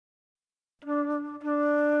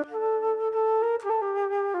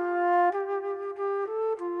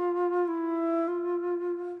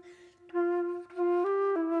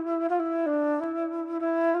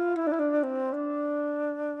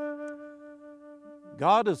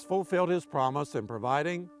God has fulfilled his promise in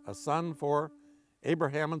providing a son for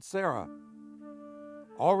Abraham and Sarah.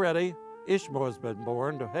 Already, Ishmael has been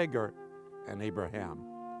born to Hagar and Abraham.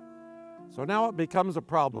 So now it becomes a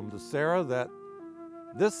problem to Sarah that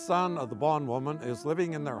this son of the bondwoman is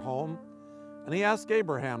living in their home, and he asked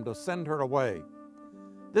Abraham to send her away.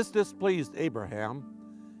 This displeased Abraham.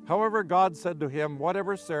 However, God said to him,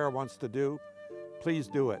 "Whatever Sarah wants to do, please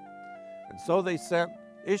do it." And so they sent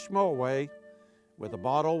Ishmael away with a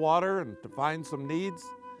bottle of water and to find some needs.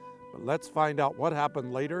 But let's find out what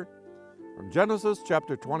happened later from Genesis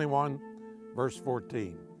chapter 21, verse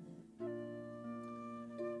 14.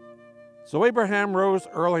 So Abraham rose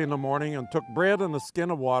early in the morning and took bread and a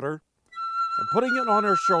skin of water, and putting it on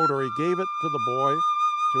her shoulder, he gave it to the boy,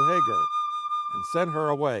 to Hagar, and sent her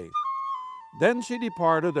away. Then she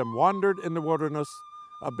departed and wandered in the wilderness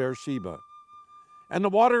of Bersheba. And the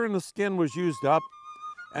water in the skin was used up,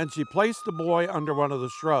 and she placed the boy under one of the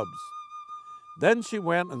shrubs. Then she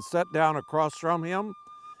went and sat down across from him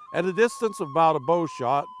at a distance of about a bow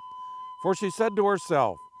shot, for she said to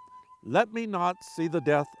herself, "Let me not see the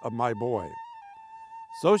death of my boy."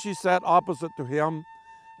 So she sat opposite to him,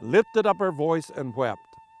 lifted up her voice and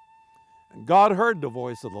wept. And God heard the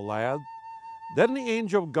voice of the lad. Then the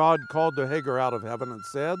angel of God called to Hagar out of heaven and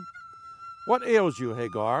said, "What ails you,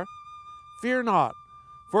 Hagar? Fear not,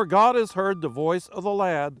 for God has heard the voice of the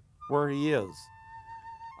lad where he is.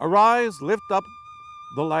 Arise, lift up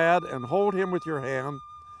the lad and hold him with your hand,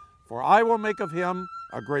 for I will make of him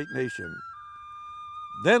a great nation."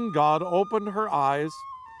 Then God opened her eyes,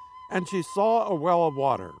 and she saw a well of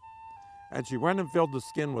water. And she went and filled the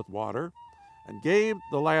skin with water, and gave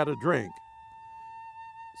the lad a drink.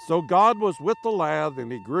 So God was with the lad,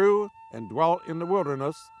 and he grew and dwelt in the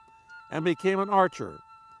wilderness, and became an archer.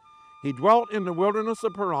 He dwelt in the wilderness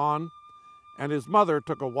of Paran, and his mother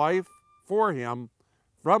took a wife for him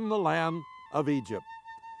from the land of Egypt.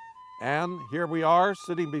 And here we are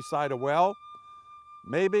sitting beside a well.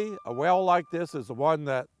 Maybe a well like this is the one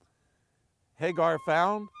that Hagar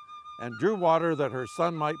found and drew water that her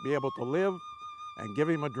son might be able to live and give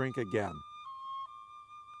him a drink again.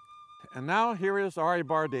 And now here is Ari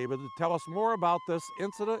Bar David to tell us more about this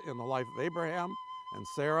incident in the life of Abraham and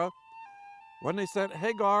Sarah when they sent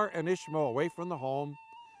Hagar and Ishmael away from the home,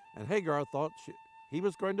 and Hagar thought he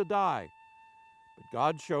was going to die. But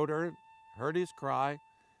God showed her, heard his cry,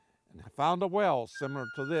 and found a well similar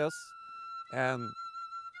to this, and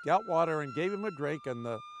got water and gave him a drink, and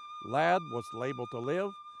the lad was able to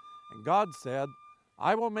live. And God said,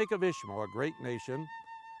 "I will make of Ishmael a great nation,"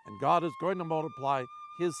 and God is going to multiply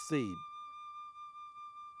his seed.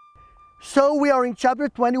 So we are in chapter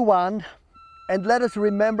 21, and let us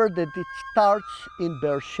remember that it starts in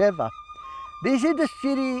Bersheba. This is the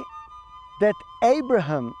city that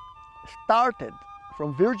Abraham started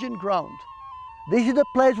from virgin ground. This is the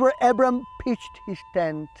place where Abraham pitched his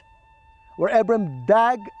tent, where Abraham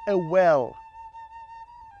dug a well,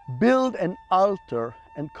 built an altar,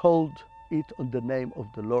 and called it on the name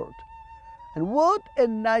of the Lord. And what a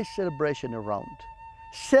nice celebration around.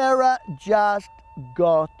 Sarah just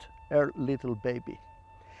got her little baby.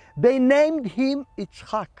 They named him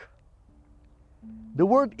Yitzchak. The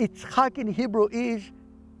word Yitzchak in Hebrew is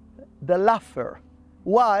the laugher.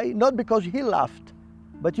 Why? Not because he laughed,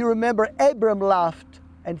 but you remember Abraham laughed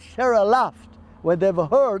and Sarah laughed when they've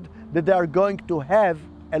heard that they are going to have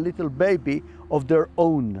a little baby of their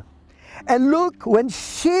own. And look, when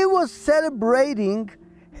she was celebrating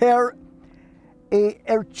her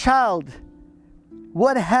child,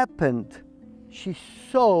 what happened? She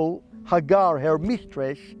saw Hagar, her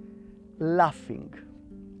mistress, laughing.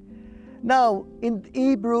 Now, in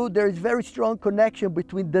Hebrew, there is very strong connection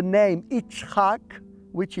between the name Yitzchak,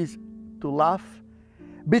 which is to laugh,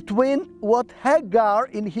 between what Hagar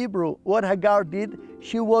in Hebrew, what Hagar did,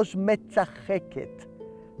 she was metzacheket,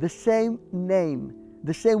 the same name,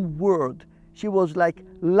 the same word. She was like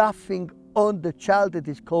laughing on the child that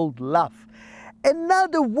is called laugh.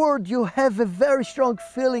 Another word, you have a very strong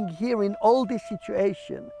feeling here in all this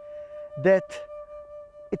situation that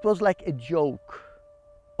it was like a joke,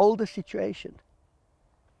 all the situation.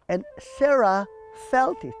 And Sarah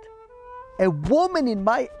felt it. A woman in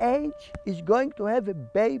my age is going to have a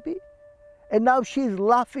baby, and now she's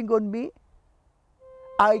laughing on me.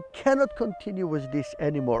 I cannot continue with this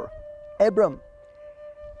anymore. Abram,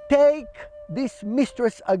 take this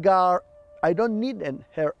mistress Hagar. I don't need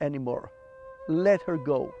her anymore. Let her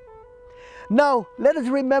go. Now, let us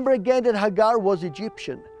remember again that Hagar was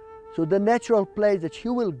Egyptian. So the natural place that she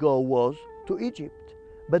will go was to Egypt.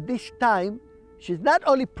 But this time, she's not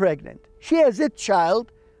only pregnant, she has a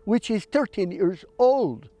child which is 13 years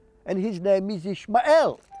old. and his name is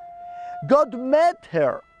Ishmael. God met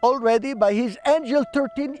her already by his angel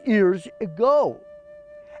 13 years ago.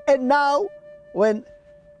 And now when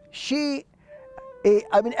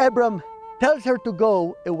Abram tells her to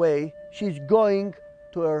go away, she's going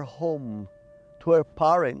to her home, to her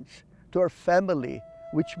parents, to her family,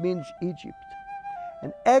 which means Egypt.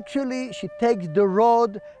 And actually she takes the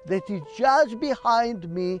road that is just behind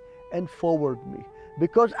me and forward me,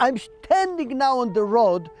 because I'm standing now on the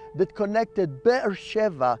road that connected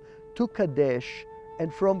Bersheba to Kadesh,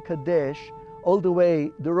 and from Kadesh all the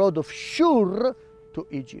way the road of Shur to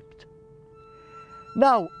Egypt.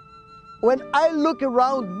 Now, when I look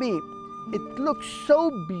around me, it looks so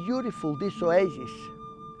beautiful, this oasis.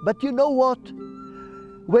 But you know what?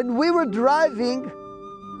 When we were driving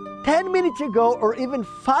 10 minutes ago or even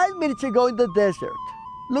 5 minutes ago in the desert,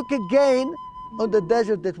 look again on the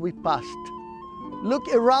desert that we passed. Look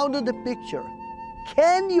around on the picture.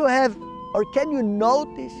 Can you have, or can you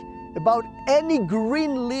notice about any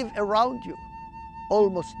green leaf around you?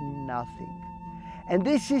 Almost nothing. And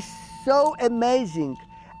this is so amazing.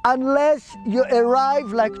 Unless you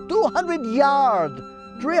arrive like 200 yards,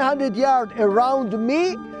 300 yards around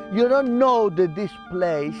me, you don't know that this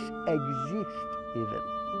place exists even.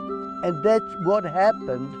 And that's what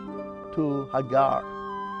happened to Hagar.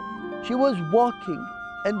 She was walking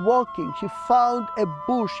and walking. She found a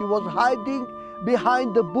bush. She was hiding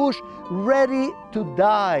behind the bush, ready to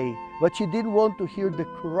die. But she didn't want to hear the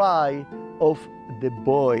cry of the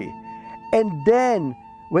boy. And then,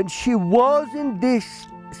 when she was in this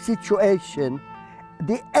situation,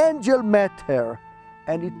 the angel met her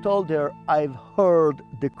and he told her, I've heard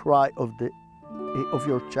the cry of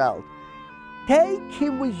your child. Take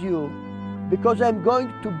him with you, because I'm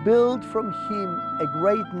going to build from him a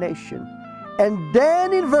great nation. And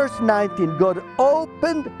then in verse 19, God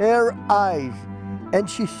opened her eyes and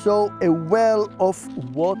she saw a well of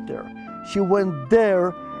water. She went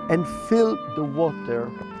there and filled the water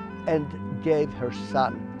and gave her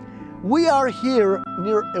son. We are here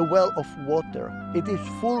near a well of water. It is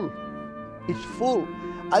full. It's full.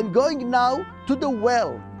 I'm going now to the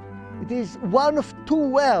well. It is one of two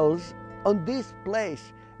wells on this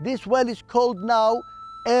place. This well is called now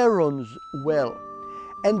Aaron's well.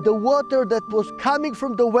 And the water that was coming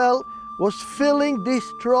from the well was filling this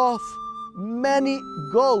trough. Many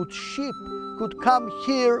goats, sheep could come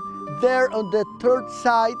here, there on the third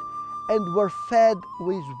side, and were fed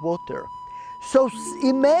with water. So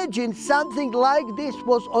imagine something like this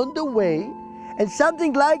was on the way, and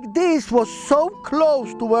something like this was so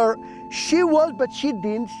close to where she was, but she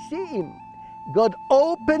didn't see him. God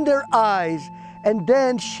opened her eyes, and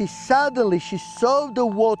then she saw the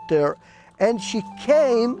water, and she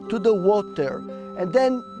came to the water. And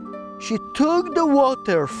then she took the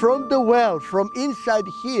water from the well, from inside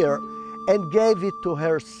here, and gave it to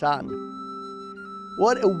her son.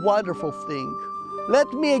 What a wonderful thing.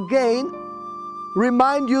 Let me again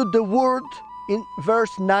remind you the word in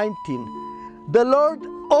verse 19. The Lord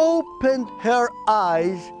opened her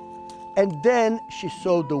eyes, and then she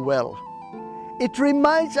saw the well. It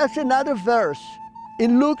reminds us another verse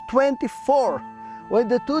in Luke 24, when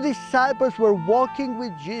the two disciples were walking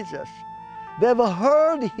with Jesus. They have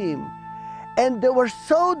heard him, and they were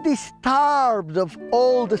so disturbed of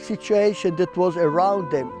all the situation that was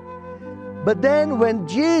around them. But then when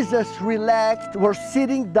Jesus relaxed, were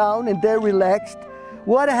sitting down and they relaxed,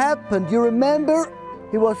 what happened? You remember?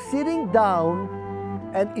 He was sitting down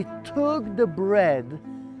and he took the bread,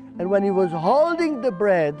 and when he was holding the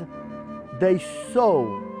bread, they saw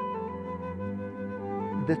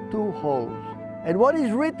the two holes. And what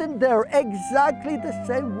is written there? Exactly the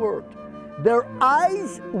same word. Their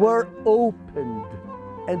eyes were opened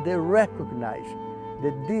and they recognized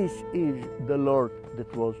that this is the Lord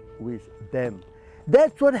that was with them.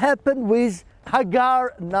 That's what happened with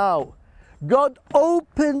Hagar now. God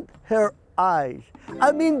opened her eyes.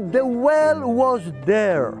 I mean, the well was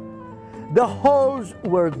there. The holes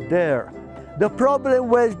were there. The problem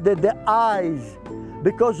was that the eyes,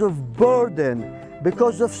 because of burden,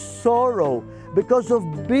 because of sorrow, because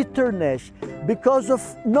of bitterness, because of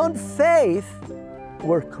non-faith,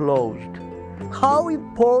 were closed. How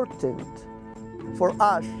important for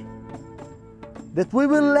us that we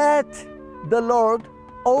will let the Lord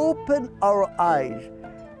open our eyes.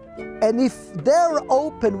 And if they're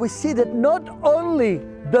open, we see that not only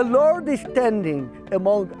the Lord is standing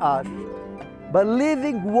among us, but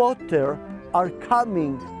living water are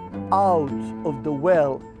coming out of the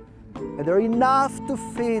well, and they're enough to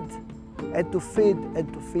feed and to feed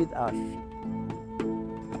and to feed us.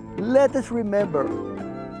 Let us remember,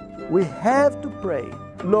 we have to pray,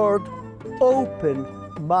 Lord, open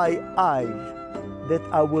my eyes that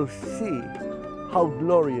I will see how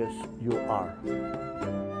glorious you are.